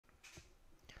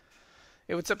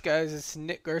Hey, what's up, guys? It's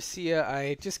Nick Garcia.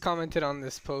 I just commented on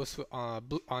this post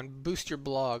on Boost Your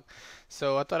Blog.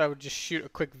 So I thought I would just shoot a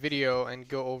quick video and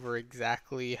go over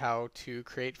exactly how to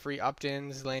create free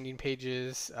opt-ins, landing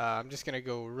pages. I'm just going to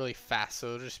go really fast, so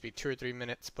it'll just be 2 or 3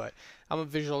 minutes, but I'm a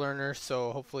visual learner,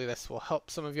 so hopefully this will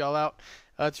help some of y'all out.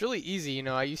 It's really easy.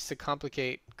 I used to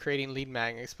complicate creating lead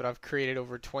magnets, but I've created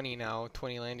over 20 now,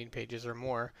 20 landing pages or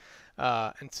more.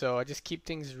 And so I just keep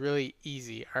things really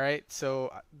easy. All right.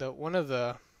 So one of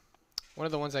the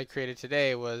ones I created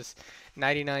today was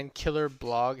 99 killer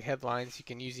blog headlines you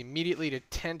can use immediately to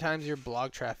 10 times your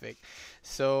blog traffic.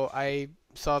 So I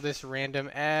saw this random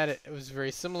ad. It was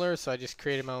very similar, so I just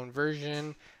created my own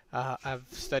version. I've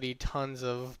studied tons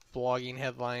of blogging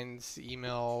headlines,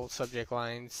 email subject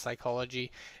lines,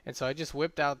 psychology, and so I just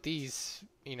whipped out these,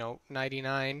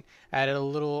 99, added a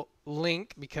little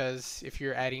link because if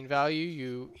you're adding value,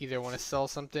 you either want to sell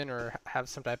something or have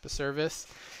some type of service.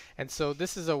 And so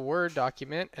this is a Word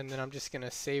document, and then I'm just going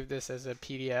to save this as a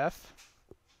PDF.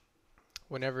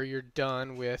 Whenever you're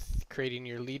done with creating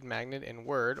your lead magnet in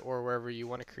Word or wherever you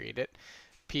want to create it,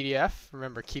 PDF.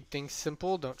 Remember, keep things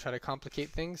simple. Don't try to complicate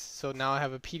things. So now I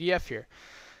have a PDF here,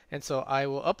 and so I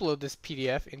will upload this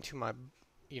PDF into my,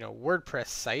 WordPress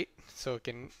site, so it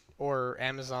can, or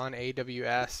Amazon,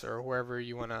 AWS, or wherever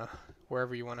you wanna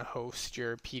host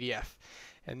your PDF.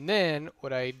 And then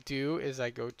what I do is I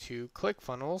go to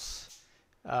ClickFunnels.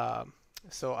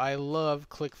 So I love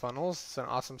ClickFunnels. It's an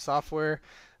awesome software.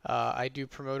 I do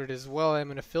promote it as well.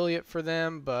 I'm an affiliate for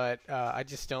them, but I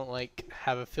just don't like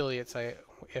have affiliates.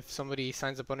 If somebody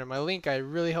signs up under my link, I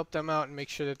really help them out and make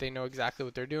sure that they know exactly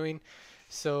what they're doing.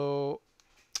 So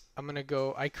I'm gonna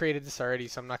go. I created this already,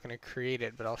 so I'm not gonna create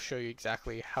it, but I'll show you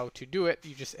exactly how to do it.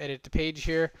 You just edit the page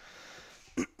here.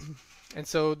 And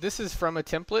so this is from a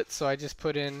template, so I just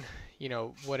put in,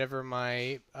 whatever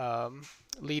my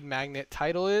lead magnet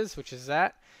title is, which is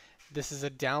that. This is a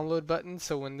download button,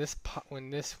 so when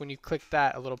you click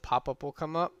that, a little pop-up will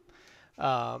come up.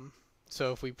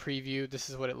 So if we preview, this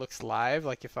is what it looks live,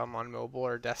 like if I'm on mobile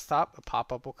or desktop, a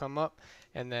pop-up will come up,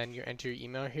 and then you enter your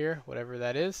email here, whatever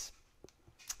that is.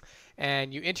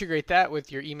 And you integrate that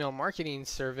with your email marketing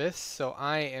service. So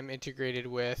I am integrated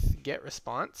with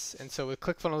GetResponse. And so with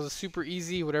ClickFunnels, it's super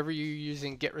easy. Whatever you're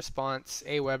using, GetResponse,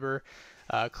 Aweber,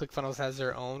 ClickFunnels has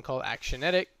their own called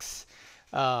Actionetics,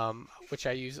 which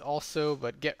I use also.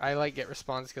 But I like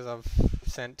GetResponse because I've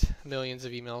sent millions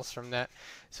of emails from that.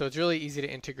 So it's really easy to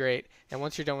integrate. And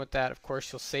once you're done with that, of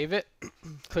course, you'll save it.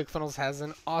 ClickFunnels has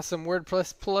an awesome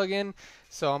WordPress plugin.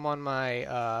 So I'm on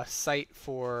my site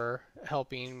for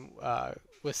helping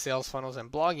with sales funnels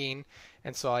and blogging.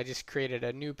 And so I just created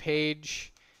a new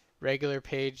page, regular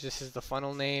page. This is the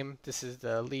funnel name. This is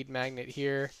the lead magnet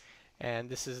here. And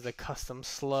this is the custom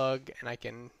slug. And I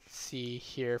can see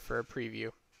here for a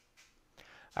preview.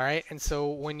 All right, and so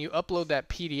when you upload that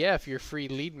PDF, your free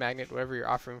lead magnet, whatever you're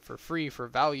offering for free for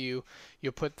value,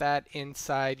 you'll put that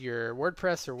inside your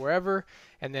WordPress or wherever,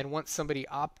 and then once somebody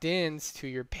opt-ins to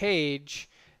your page,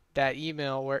 that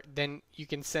email, then you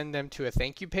can send them to a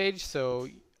thank you page. So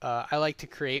I like to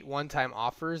create one-time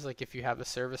offers, like if you have a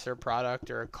service or product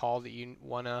or a call that you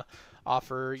want to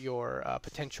offer your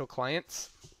potential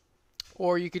clients,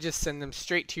 or you could just send them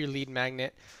straight to your lead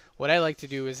magnet. What I like to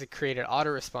do is create an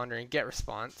autoresponder in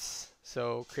GetResponse.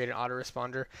 So create an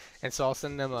autoresponder, and so I'll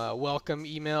send them a welcome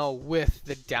email with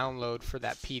the download for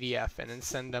that PDF, and then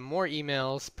send them more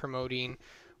emails promoting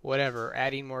whatever,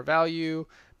 adding more value,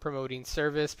 promoting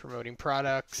service, promoting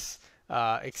products,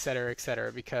 et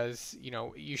cetera, because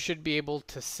you should be able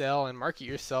to sell and market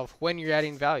yourself when you're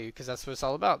adding value, because that's what it's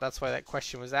all about. That's why that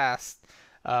question was asked.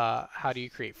 How do you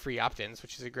create free opt-ins,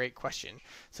 which is a great question.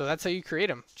 So that's how you create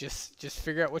them. Just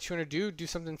figure out what you want to do. Do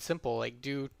something simple, like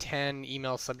do 10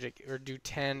 email subject, or do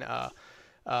 10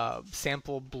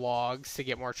 sample blogs to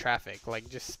get more traffic. Like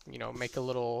just make a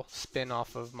little spin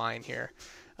off of mine here,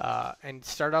 and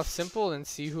start off simple and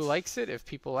see who likes it. If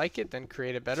people like it, then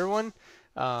create a better one.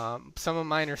 Some of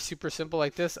mine are super simple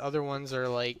like this. Other ones are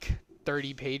like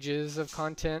 30 pages of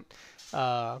content.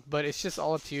 But it's just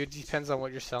all up to you. It depends on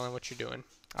what you're selling, what you're doing.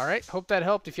 All right, hope that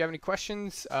helped. If you have any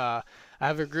questions, I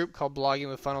have a group called Blogging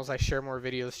with Funnels. I share more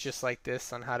videos just like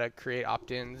this on how to create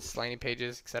opt-ins, landing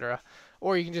pages, etc.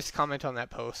 Or you can just comment on that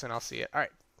post and I'll see it. All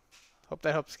right, hope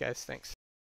that helps, guys. Thanks.